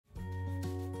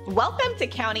Welcome to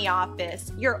County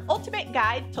Office, your ultimate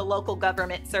guide to local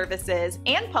government services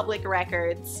and public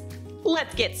records.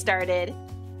 Let's get started.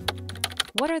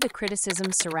 What are the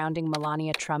criticisms surrounding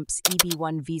Melania Trump's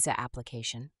EB-1 visa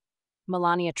application?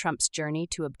 Melania Trump's journey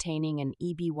to obtaining an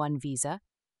EB-1 visa,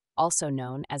 also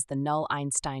known as the null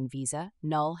Einstein Visa,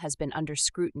 null has been under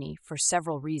scrutiny for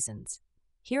several reasons.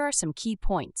 Here are some key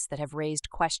points that have raised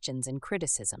questions and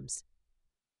criticisms.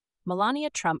 Melania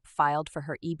Trump filed for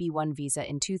her EB-1 visa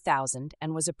in 2000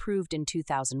 and was approved in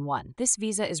 2001. This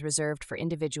visa is reserved for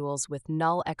individuals with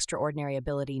null extraordinary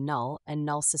ability null and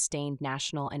null sustained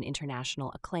national and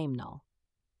international acclaim null.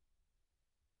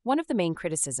 One of the main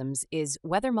criticisms is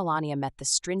whether Melania met the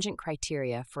stringent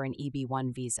criteria for an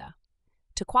EB-1 visa.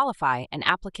 To qualify, an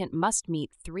applicant must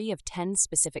meet 3 of 10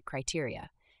 specific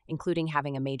criteria, including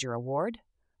having a major award,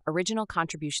 original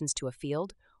contributions to a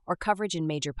field, or coverage in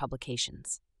major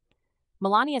publications.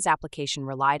 Melania's application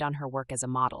relied on her work as a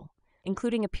model,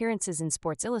 including appearances in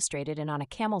Sports Illustrated and on a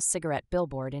Camel cigarette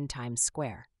billboard in Times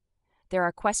Square. There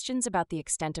are questions about the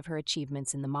extent of her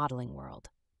achievements in the modeling world.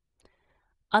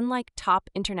 Unlike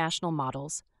top international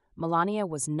models, Melania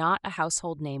was not a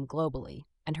household name globally,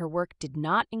 and her work did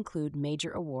not include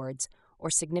major awards or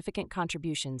significant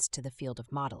contributions to the field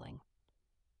of modeling.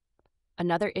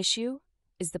 Another issue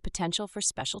is the potential for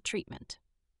special treatment.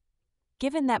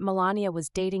 Given that Melania was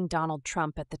dating Donald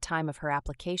Trump at the time of her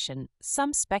application,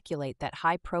 some speculate that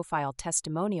high-profile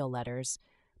testimonial letters,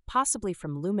 possibly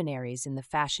from luminaries in the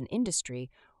fashion industry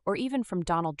or even from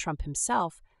Donald Trump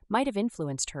himself, might have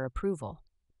influenced her approval.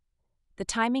 The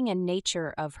timing and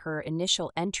nature of her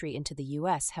initial entry into the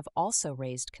U.S. have also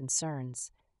raised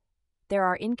concerns. There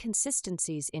are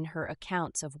inconsistencies in her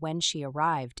accounts of when she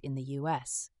arrived in the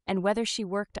U.S. and whether she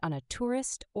worked on a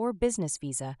tourist or business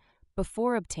visa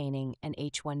before obtaining an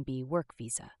H-1B work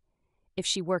visa. If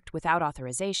she worked without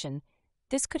authorization,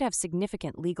 this could have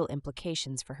significant legal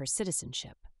implications for her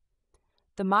citizenship.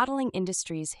 The modeling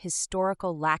industry's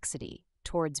historical laxity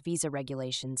towards visa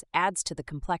regulations adds to the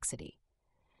complexity.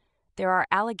 There are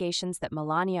allegations that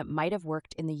Melania might have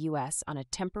worked in the U.S. on a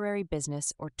temporary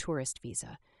business or tourist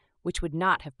visa, which would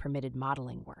not have permitted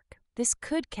modeling work. This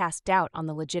could cast doubt on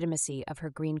the legitimacy of her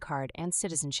green card and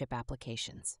citizenship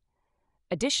applications.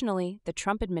 Additionally, the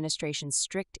Trump administration's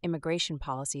strict immigration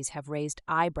policies have raised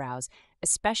eyebrows,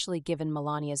 especially given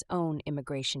Melania's own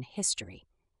immigration history.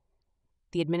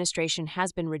 The administration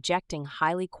has been rejecting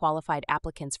highly qualified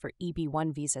applicants for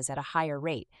EB-1 visas at a higher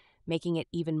rate, making it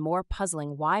even more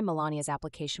puzzling why Melania's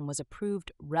application was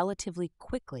approved relatively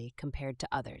quickly compared to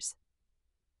others.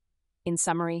 In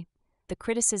summary, the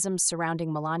criticisms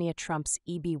surrounding Melania Trump's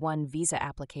EB-1 visa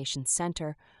application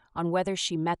center on whether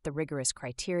she met the rigorous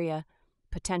criteria,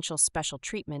 potential special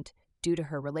treatment due to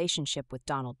her relationship with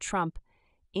Donald Trump,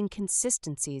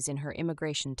 inconsistencies in her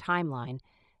immigration timeline,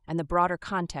 and the broader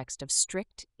context of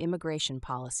strict immigration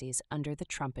policies under the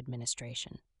Trump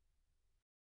administration.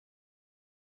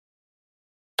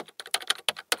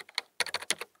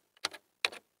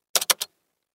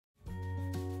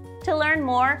 To learn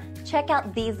more, check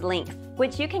out these links,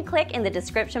 which you can click in the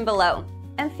description below.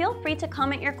 And feel free to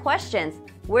comment your questions.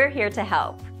 We're here to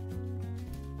help.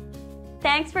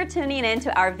 Thanks for tuning in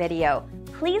to our video.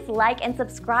 Please like and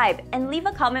subscribe and leave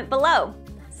a comment below.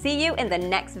 See you in the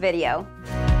next video.